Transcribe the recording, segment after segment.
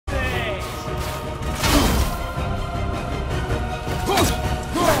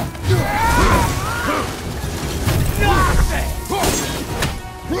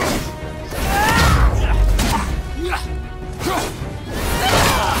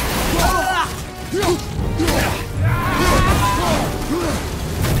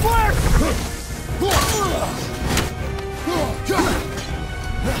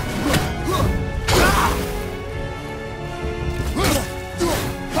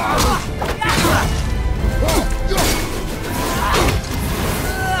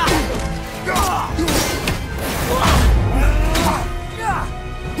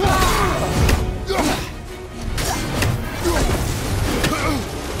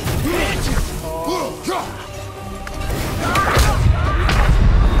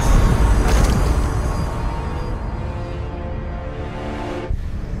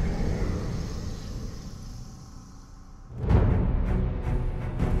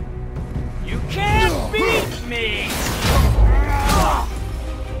me!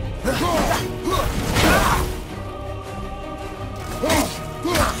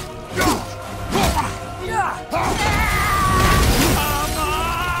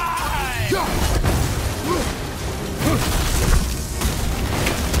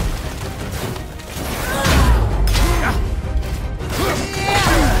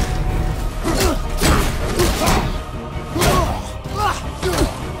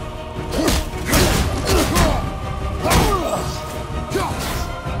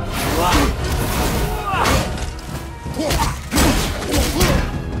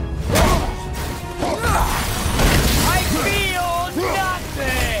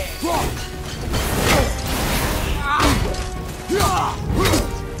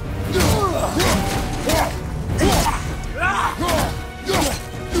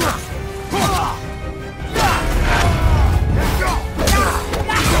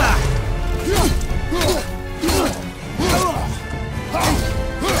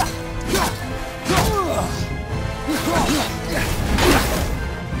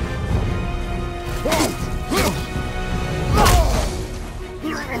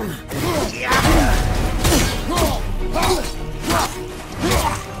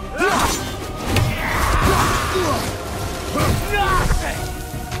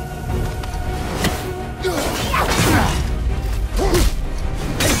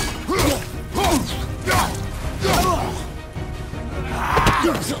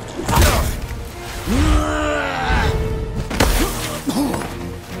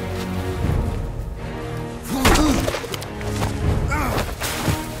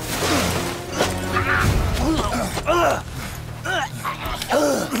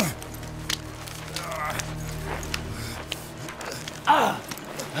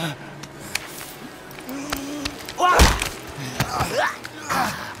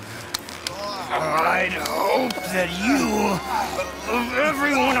 I'd hope that you, of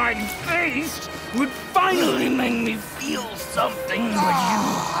everyone I'd faced, would finally make me feel something, but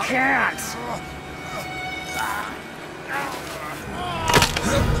you can't.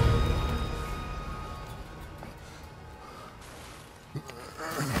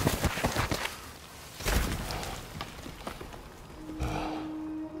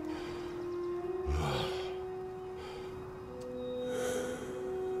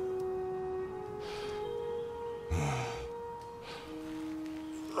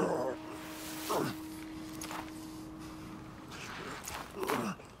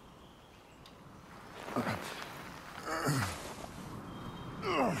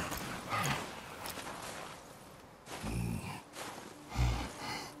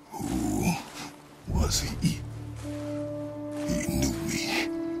 He knew me.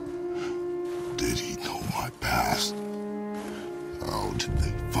 Did he know my past? How did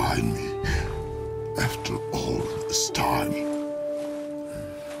they find me after all of this time?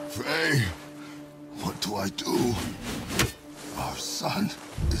 Faye, what do I do? Our son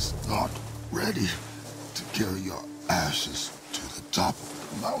is not ready to carry your ashes to the top of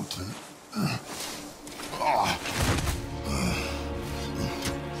the mountain.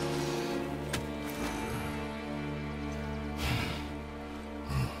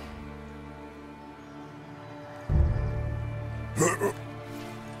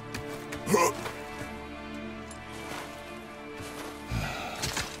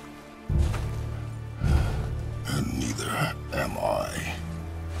 And neither am I.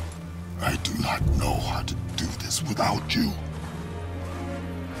 I do not know how to do this without you.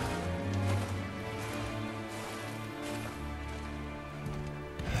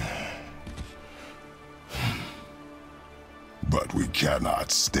 But we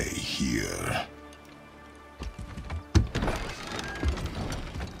cannot stay here.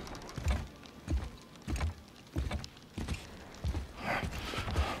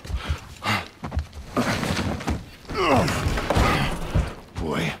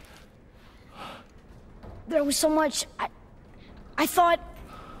 Boy. There was so much. I thought...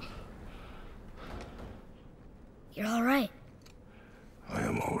 You're all right. I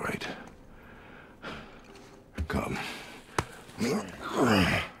am all right. Come.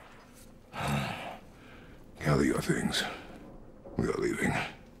 Gather your things. We are leaving.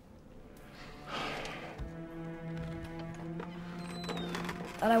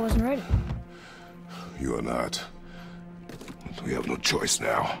 Thought I wasn't ready. You are not. We have no choice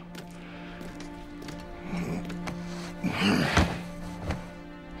now.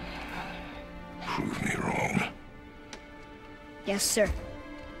 Prove me wrong. Yes, sir.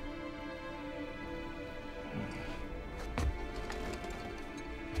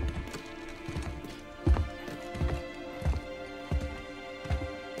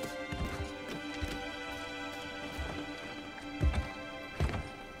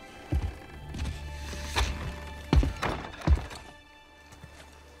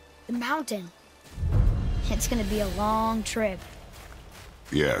 The mountain. It's gonna be a long trip.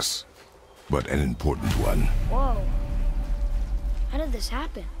 Yes, but an important one. Whoa. How did this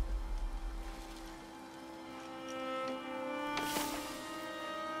happen?